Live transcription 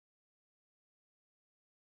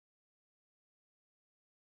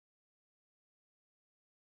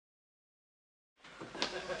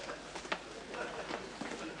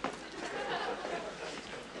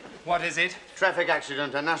What is it? Traffic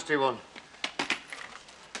accident, a nasty one.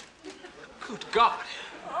 Good God.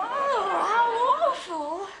 Oh, how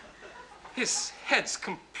awful. His head's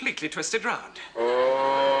completely twisted round. Oh.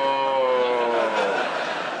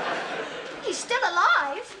 He's still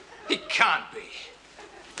alive. He can't be.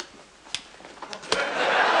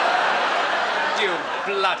 You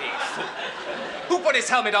bloody fool. Who put his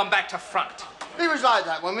helmet on back to front? He was like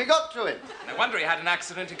that when we got to him. No wonder he had an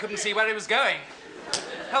accident. He couldn't see where he was going.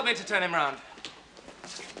 Help me to turn him round.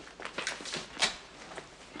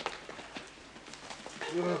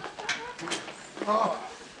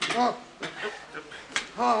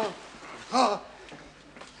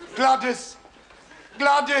 Gladys!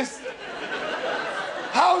 Gladys!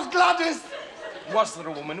 How's Gladys? Was there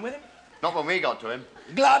a woman with him? Not when we got to him.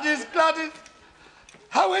 Gladys, Gladys!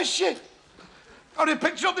 How is she? Only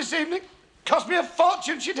picked her up this evening. Cost me a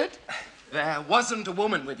fortune, she did. There wasn't a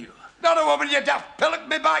woman with you. Not a woman, you daft pillock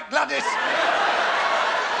me back, Gladys.